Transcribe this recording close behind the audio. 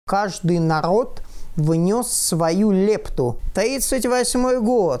каждый народ внес свою лепту. 1938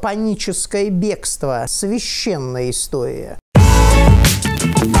 год. Паническое бегство. Священная история.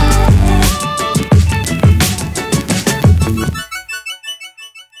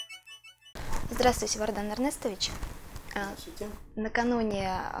 Здравствуйте, Вардан Эрнестович. Здравствуйте.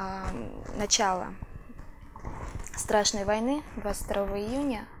 Накануне начала страшной войны, 22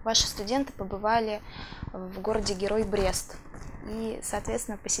 июня, ваши студенты побывали в городе-герой Брест и,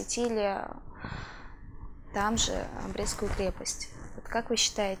 соответственно, посетили там же Брестскую крепость. Вот как вы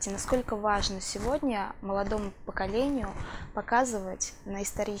считаете, насколько важно сегодня молодому поколению показывать на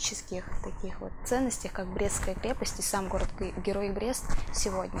исторических таких вот ценностях, как Брестская крепость и сам город-герой Брест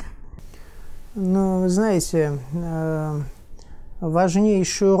сегодня? Ну, вы знаете,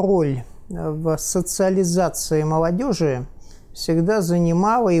 важнейшую роль в социализации молодежи всегда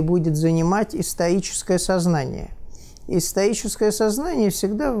занимало и будет занимать историческое сознание. Историческое сознание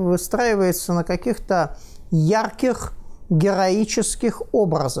всегда выстраивается на каких-то ярких, героических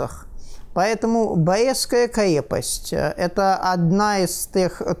образах. Поэтому Брестская крепость – это одна из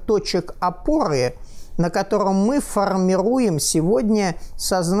тех точек опоры, на котором мы формируем сегодня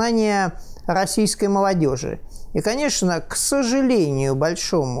сознание российской молодежи. И, конечно, к сожалению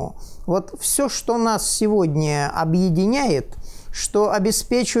большому, вот все, что нас сегодня объединяет, что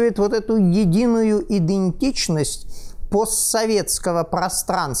обеспечивает вот эту единую идентичность постсоветского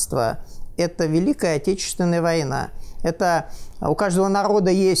пространства, это Великая Отечественная война. Это у каждого народа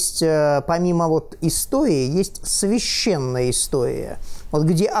есть, помимо вот истории, есть священная история, вот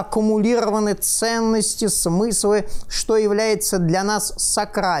где аккумулированы ценности, смыслы, что является для нас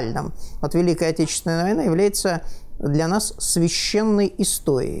сакральным. Вот Великая Отечественная война является для нас священной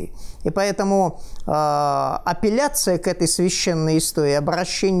историей. И поэтому апелляция к этой священной истории,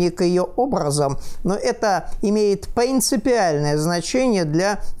 обращение к ее образам, но это имеет принципиальное значение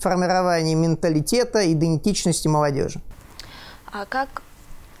для формирования менталитета, идентичности молодежи. А как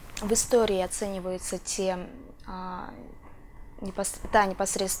в истории оценивается та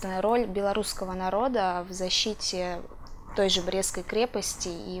непосредственная роль белорусского народа в защите той же Брестской крепости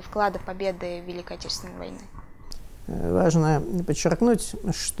и вклада победы в Великой Отечественной войны? Важно подчеркнуть,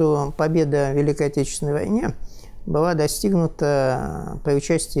 что победа в Великой Отечественной войне была достигнута при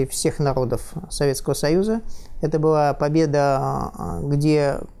участии всех народов Советского Союза. Это была победа,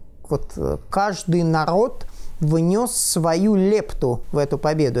 где вот каждый народ внес свою лепту в эту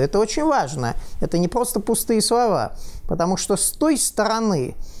победу. Это очень важно. Это не просто пустые слова, потому что с той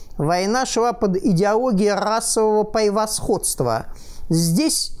стороны война шла под идеологией расового превосходства.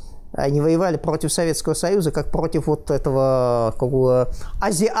 Здесь они воевали против Советского Союза, как против вот этого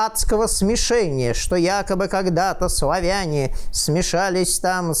азиатского смешения, что якобы когда-то славяне смешались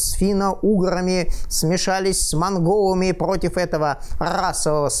там с финно-уграми, смешались с монголами. Против этого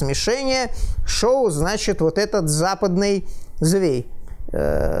расового смешения шел, значит, вот этот западный зверь.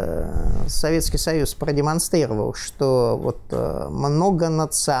 Советский Союз продемонстрировал, что вот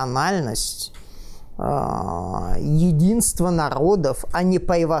многонациональность, единство народов, а не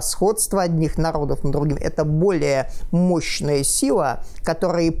превосходство одних народов над другими. Это более мощная сила,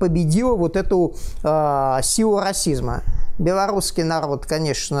 которая и победила вот эту силу расизма. Белорусский народ,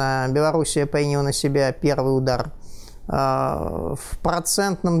 конечно, Белоруссия приняла на себя первый удар в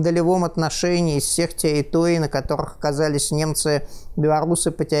процентном долевом отношении из всех территорий, на которых оказались немцы,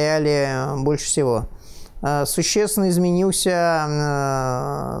 белорусы потеряли больше всего. Существенно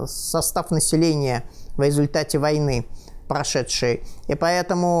изменился состав населения в результате войны прошедшей. И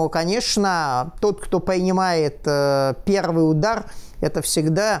поэтому, конечно, тот, кто принимает первый удар, это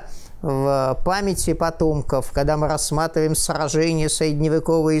всегда в памяти потомков, когда мы рассматриваем сражения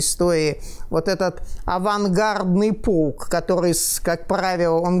средневековой истории, вот этот авангардный полк, который, как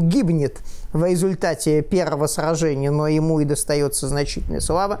правило, он гибнет в результате первого сражения, но ему и достается значительная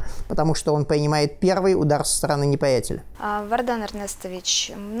слава, потому что он принимает первый удар со стороны неприятеля. Вардан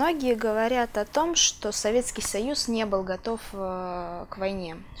Эрнестович, многие говорят о том, что Советский Союз не был готов к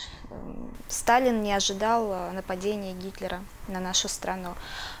войне. Сталин не ожидал нападения Гитлера на нашу страну.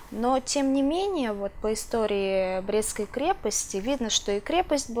 Но, тем не менее, вот по истории Брестской крепости видно, что и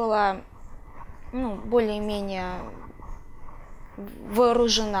крепость была более-менее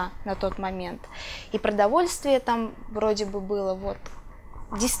вооружена на тот момент. И продовольствие там вроде бы было. Вот.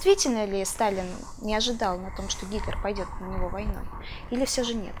 Действительно ли Сталин не ожидал на том, что Гитлер пойдет на него войной? Или все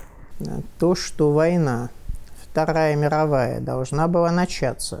же нет? То, что война, Вторая мировая, должна была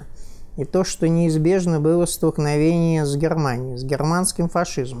начаться, и то, что неизбежно было столкновение с Германией, с германским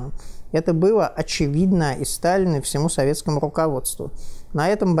фашизмом, это было очевидно и Сталину, и всему советскому руководству. На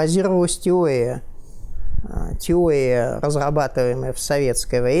этом базировалась теория теория, разрабатываемая в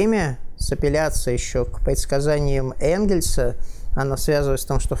советское время, с апелляцией еще к предсказаниям Энгельса, она связывалась с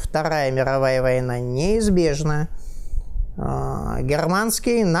тем, что Вторая мировая война неизбежна.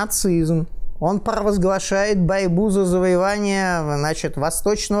 Германский нацизм, он провозглашает борьбу за завоевание, значит,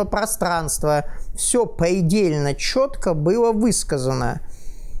 восточного пространства. Все предельно четко было высказано.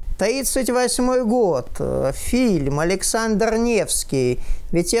 1938 год, фильм «Александр Невский».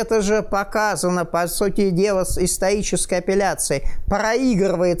 Ведь это же показано, по сути дела, с исторической апелляцией.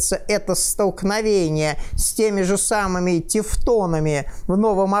 Проигрывается это столкновение с теми же самыми тевтонами в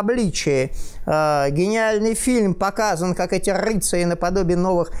новом обличии. Гениальный фильм показан, как эти рыцари наподобие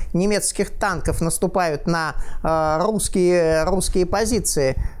новых немецких танков наступают на русские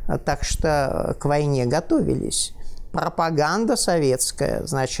позиции. Так что к войне готовились. Пропаганда советская,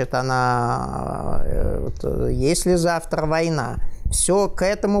 значит, она, если завтра война, все к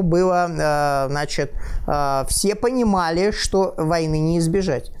этому было, значит, все понимали, что войны не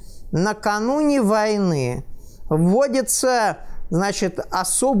избежать. Накануне войны вводится, значит,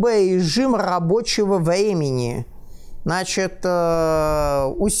 особый режим рабочего времени. Значит,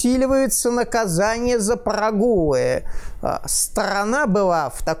 усиливается наказание за прогулы. Страна была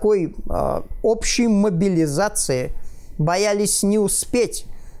в такой общей мобилизации, боялись не успеть.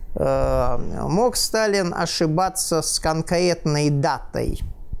 Мог Сталин ошибаться с конкретной датой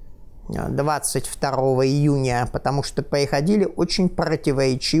 22 июня, потому что приходили очень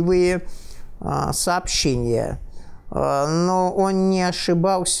противоречивые сообщения. Но он не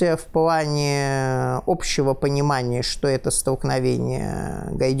ошибался в плане общего понимания, что это столкновение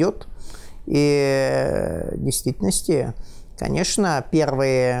грядет. И в действительности, конечно,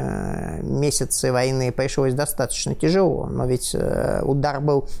 первые месяцы войны пришлось достаточно тяжело, но ведь удар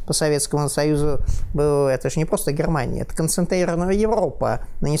был по Советскому Союзу, это же не просто Германия, это концентрированная Европа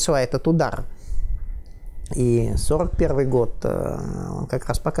нанесла этот удар. И 1941 год, он как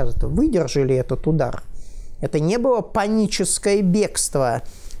раз показывает, выдержали этот удар. Это не было паническое бегство.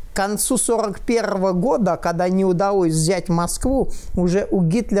 К концу 1941 года, когда не удалось взять Москву, уже у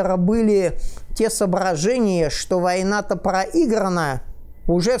Гитлера были те соображения, что война-то проиграна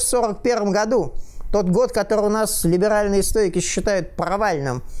уже в 1941 году. Тот год, который у нас либеральные историки считают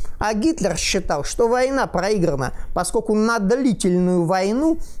провальным. А Гитлер считал, что война проиграна, поскольку на длительную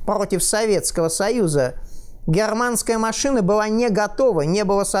войну против Советского Союза германская машина была не готова, не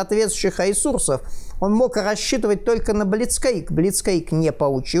было соответствующих ресурсов. Он мог рассчитывать только на блицкриг. Блицкриг не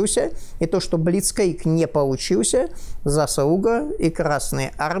получился. И то, что блицкриг не получился, заслуга и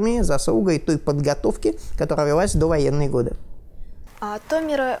Красной Армии, заслуга и той подготовки, которая велась до военные годы. А то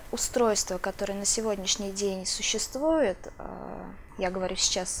мироустройство, которое на сегодняшний день существует, я говорю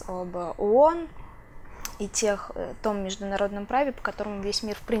сейчас об ООН и том международном праве, по которому весь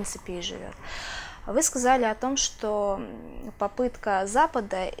мир в принципе и живет. Вы сказали о том, что попытка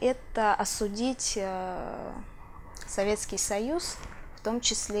Запада – это осудить Советский Союз, в том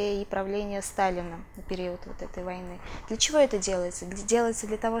числе и правление Сталина на период вот этой войны. Для чего это делается? Делается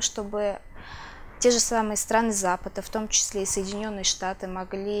для того, чтобы те же самые страны Запада, в том числе и Соединенные Штаты,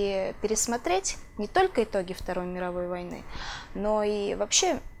 могли пересмотреть не только итоги Второй мировой войны, но и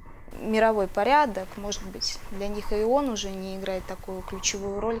вообще мировой порядок. Может быть, для них и он уже не играет такую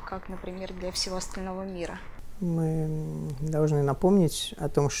ключевую роль, как, например, для всего остального мира. Мы должны напомнить о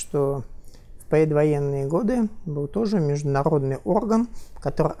том, что в предвоенные годы был тоже международный орган,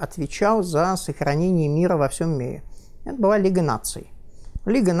 который отвечал за сохранение мира во всем мире. Это была Лига наций.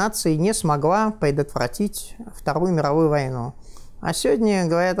 Лига наций не смогла предотвратить Вторую мировую войну. А сегодня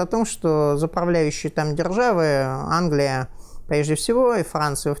говорят о том, что заправляющие там державы, Англия, прежде всего, и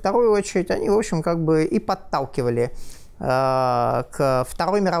Франция во вторую очередь, они, в общем, как бы и подталкивали к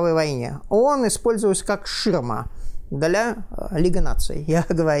Второй мировой войне. ООН использовалась как ширма для Лиги наций, я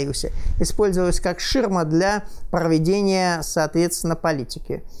оговорился, использовалась как ширма для проведения, соответственно,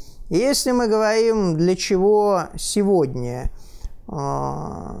 политики. И если мы говорим, для чего сегодня,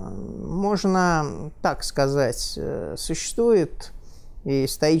 можно так сказать, существует и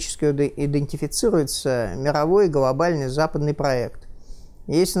исторически идентифицируется мировой глобальный западный проект.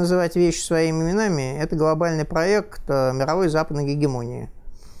 Если называть вещи своими именами, это глобальный проект мировой западной гегемонии.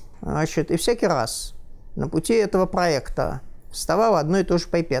 Значит, и всякий раз на пути этого проекта вставало одно и то же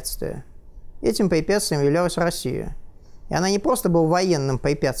препятствие. Этим препятствием являлась Россия. И она не просто была военным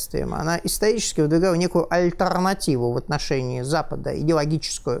препятствием, она исторически выдвигала некую альтернативу в отношении Запада,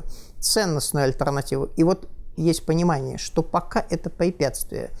 идеологическую, ценностную альтернативу. И вот есть понимание, что пока это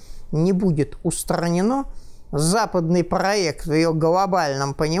препятствие не будет устранено, западный проект в ее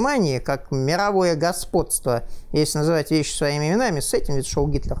глобальном понимании, как мировое господство, если называть вещи своими именами, с этим ведь шел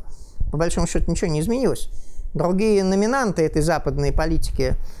Гитлер, по большому счету ничего не изменилось. Другие номинанты этой западной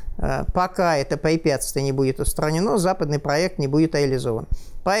политики, пока это препятствие не будет устранено, западный проект не будет реализован.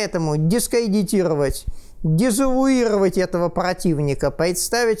 Поэтому дискредитировать, дезавуировать этого противника,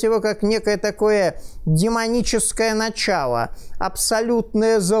 представить его как некое такое демоническое начало,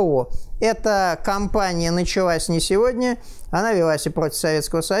 абсолютное зло. Эта кампания началась не сегодня, она велась и против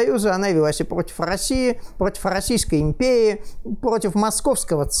Советского Союза, она велась и против России, против Российской империи, против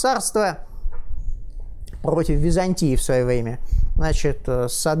Московского царства, против Византии в свое время. Значит,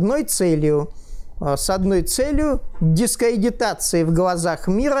 с одной целью дискредитации в глазах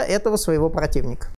мира этого своего противника.